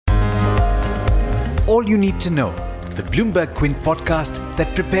all you need to know, the Bloomberg Quint podcast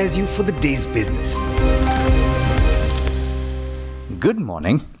that prepares you for the day's business. Good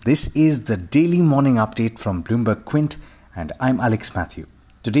morning. This is the daily morning update from Bloomberg Quint, and I'm Alex Matthew.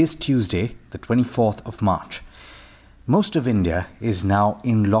 Today is Tuesday, the 24th of March. Most of India is now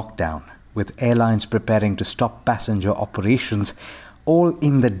in lockdown, with airlines preparing to stop passenger operations, all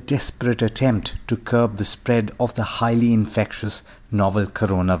in the desperate attempt to curb the spread of the highly infectious novel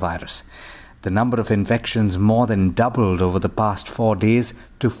coronavirus. The number of infections more than doubled over the past 4 days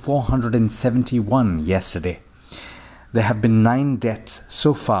to 471 yesterday. There have been 9 deaths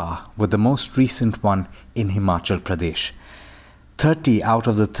so far, with the most recent one in Himachal Pradesh. 30 out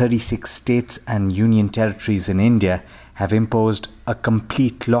of the 36 states and union territories in India have imposed a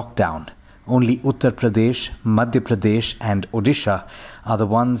complete lockdown. Only Uttar Pradesh, Madhya Pradesh and Odisha are the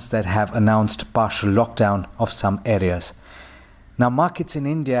ones that have announced partial lockdown of some areas. Now, markets in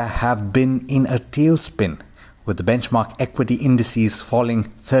India have been in a tailspin, with the benchmark equity indices falling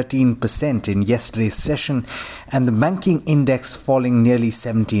 13% in yesterday's session and the banking index falling nearly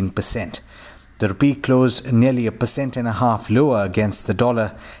 17%. The rupee closed nearly 1.5% lower against the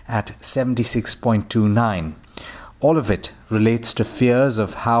dollar at 76.29. All of it relates to fears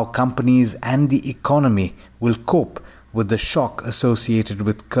of how companies and the economy will cope with the shock associated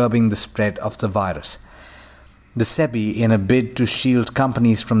with curbing the spread of the virus. The SEBI, in a bid to shield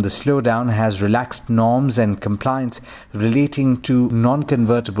companies from the slowdown, has relaxed norms and compliance relating to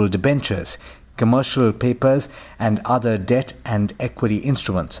non-convertible debentures, commercial papers and other debt and equity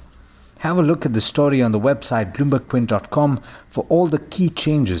instruments. Have a look at the story on the website bloombergquint.com for all the key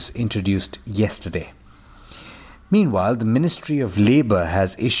changes introduced yesterday. Meanwhile, the Ministry of Labour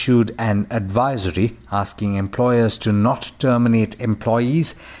has issued an advisory asking employers to not terminate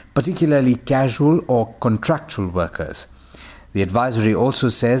employees, particularly casual or contractual workers. The advisory also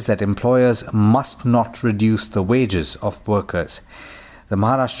says that employers must not reduce the wages of workers. The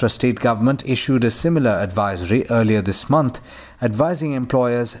Maharashtra state government issued a similar advisory earlier this month, advising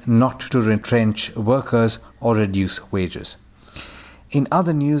employers not to retrench workers or reduce wages. In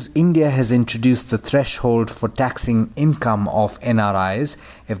other news, India has introduced the threshold for taxing income of NRIs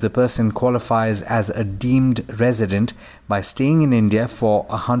if the person qualifies as a deemed resident by staying in India for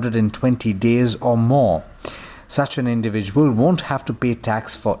 120 days or more. Such an individual won't have to pay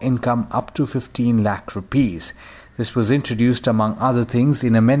tax for income up to 15 lakh rupees. This was introduced, among other things,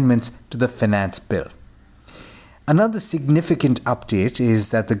 in amendments to the Finance Bill. Another significant update is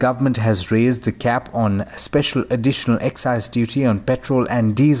that the government has raised the cap on special additional excise duty on petrol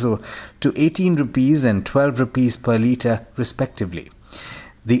and diesel to 18 rupees and 12 rupees per litre respectively.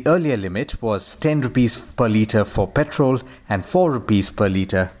 The earlier limit was 10 rupees per litre for petrol and 4 rupees per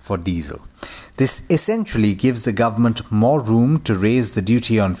litre for diesel. This essentially gives the government more room to raise the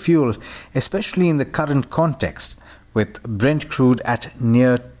duty on fuel, especially in the current context, with Brent crude at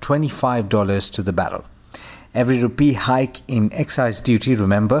near $25 to the barrel. Every rupee hike in excise duty,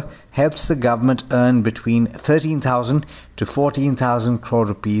 remember, helps the government earn between 13,000 to 14,000 crore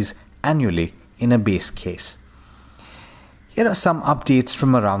rupees annually in a base case. Here are some updates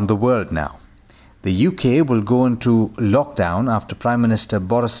from around the world now. The UK will go into lockdown after Prime Minister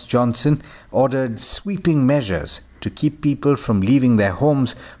Boris Johnson ordered sweeping measures to keep people from leaving their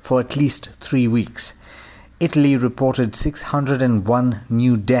homes for at least 3 weeks. Italy reported 601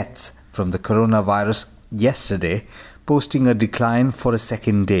 new deaths from the coronavirus yesterday, posting a decline for a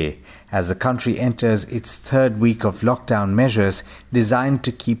second day as the country enters its 3rd week of lockdown measures designed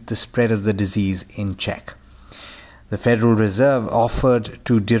to keep the spread of the disease in check. The Federal Reserve offered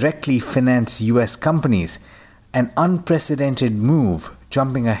to directly finance US companies, an unprecedented move,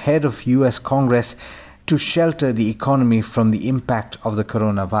 jumping ahead of US Congress to shelter the economy from the impact of the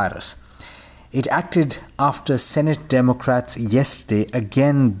coronavirus. It acted after Senate Democrats yesterday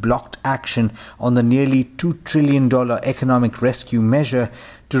again blocked action on the nearly $2 trillion economic rescue measure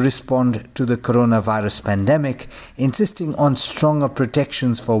to respond to the coronavirus pandemic, insisting on stronger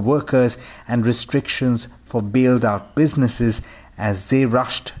protections for workers and restrictions for bailed-out businesses as they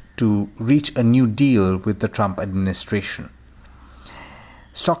rushed to reach a new deal with the Trump administration.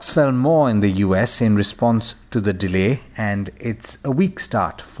 Stocks fell more in the US in response to the delay, and it's a weak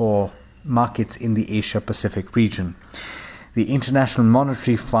start for markets in the Asia-Pacific region. The International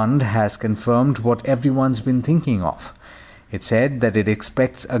Monetary Fund has confirmed what everyone's been thinking of. It said that it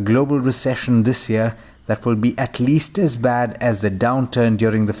expects a global recession this year that will be at least as bad as the downturn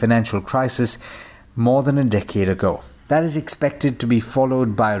during the financial crisis more than a decade ago. That is expected to be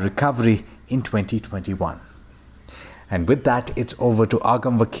followed by a recovery in 2021. And with that, it's over to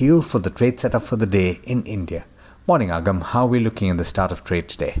Agam Vakil for the trade setup for the day in India. Morning, Agam. How are we looking at the start of trade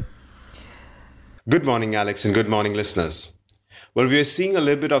today? Good morning, Alex, and good morning, listeners. Well, we are seeing a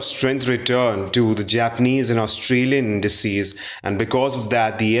little bit of strength return to the Japanese and Australian indices, and because of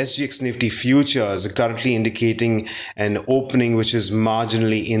that, the SGX Nifty futures are currently indicating an opening which is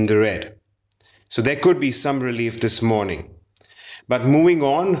marginally in the red. So there could be some relief this morning. But moving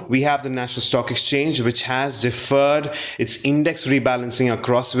on, we have the National Stock Exchange, which has deferred its index rebalancing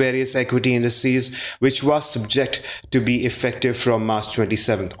across various equity indices, which was subject to be effective from March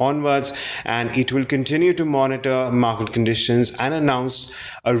 27th onwards. And it will continue to monitor market conditions and announced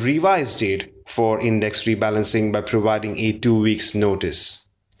a revised date for index rebalancing by providing a 2 weeks notice.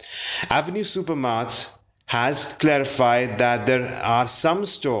 Avenue Supermarts has clarified that there are some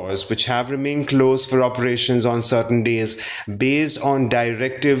stores which have remained closed for operations on certain days based on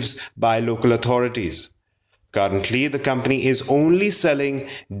directives by local authorities. Currently, the company is only selling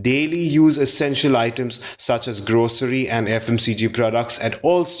daily use essential items such as grocery and FMCG products at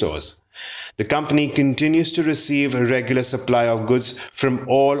all stores. The company continues to receive a regular supply of goods from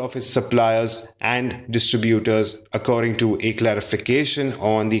all of its suppliers and distributors, according to a clarification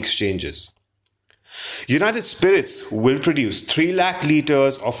on the exchanges. United Spirits will produce 3 lakh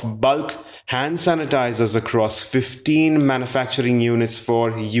litres of bulk hand sanitizers across 15 manufacturing units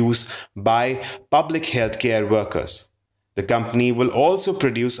for use by public healthcare workers. The company will also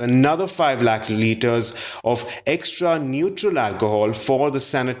produce another 5 lakh litres of extra neutral alcohol for the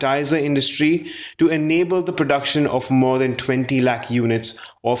sanitizer industry to enable the production of more than 20 lakh units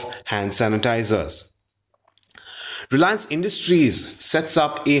of hand sanitizers. Reliance Industries sets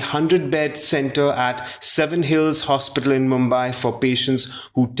up a 100-bed center at Seven Hills Hospital in Mumbai for patients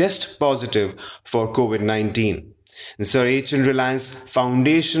who test positive for COVID-19. And Sir H.N. Reliance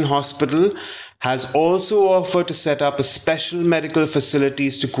Foundation Hospital has also offered to set up special medical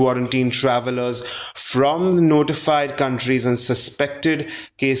facilities to quarantine travelers from the notified countries and suspected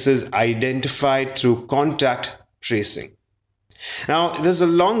cases identified through contact tracing. Now, there's a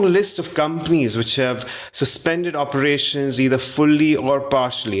long list of companies which have suspended operations either fully or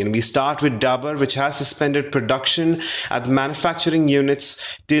partially. And we start with Dabur, which has suspended production at manufacturing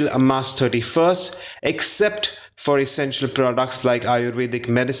units till March 31st, except for essential products like Ayurvedic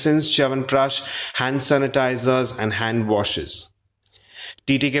medicines, Chyawanprash, hand sanitizers, and hand washes.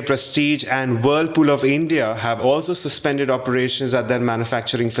 TTK Prestige and Whirlpool of India have also suspended operations at their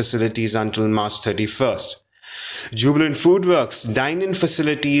manufacturing facilities until March 31st. Jubilant Foodworks dine-in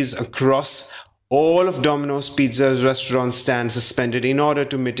facilities across all of Domino's Pizza's restaurant stands suspended in order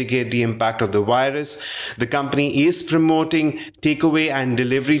to mitigate the impact of the virus. The company is promoting takeaway and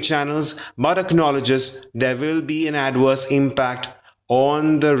delivery channels, but acknowledges there will be an adverse impact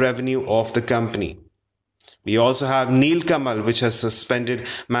on the revenue of the company. We also have Nilkamal, which has suspended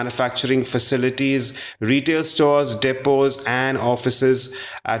manufacturing facilities, retail stores, depots, and offices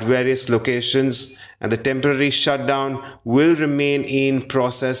at various locations, and the temporary shutdown will remain in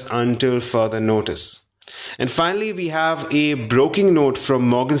process until further notice. And finally, we have a broking note from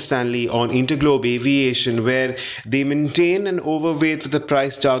Morgan Stanley on Interglobe Aviation, where they maintain an overweight with a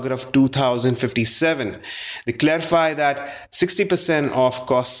price target of 2057. They clarify that 60% of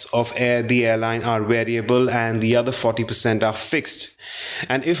costs of the airline are variable and the other 40% are fixed.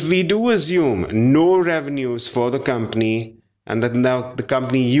 And if we do assume no revenues for the company and that now the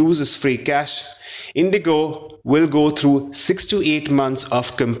company uses free cash, Indigo will go through 6 to 8 months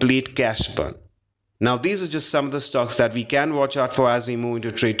of complete cash burn. Now, these are just some of the stocks that we can watch out for as we move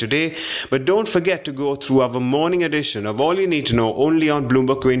into trade today. But don't forget to go through our morning edition of All You Need to Know only on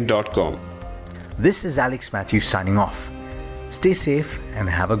BloombergQuint.com. This is Alex Matthews signing off. Stay safe and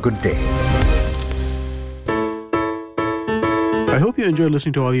have a good day. I hope you enjoyed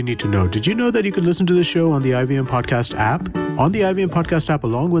listening to All You Need to Know. Did you know that you can listen to the show on the IVM Podcast app? On the IVM Podcast app,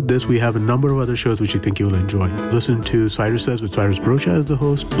 along with this, we have a number of other shows which you think you'll enjoy. Listen to Cyrus Says with Cyrus Brocha as the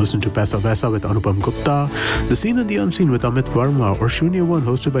host. Listen to Paisa Vaisa with Anupam Gupta. The Scene and the Unseen with Amit Verma, or Shunya One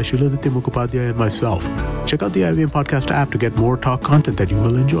hosted by Shiladitya Mukhopadhyay and myself. Check out the IVM Podcast app to get more talk content that you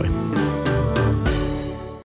will enjoy.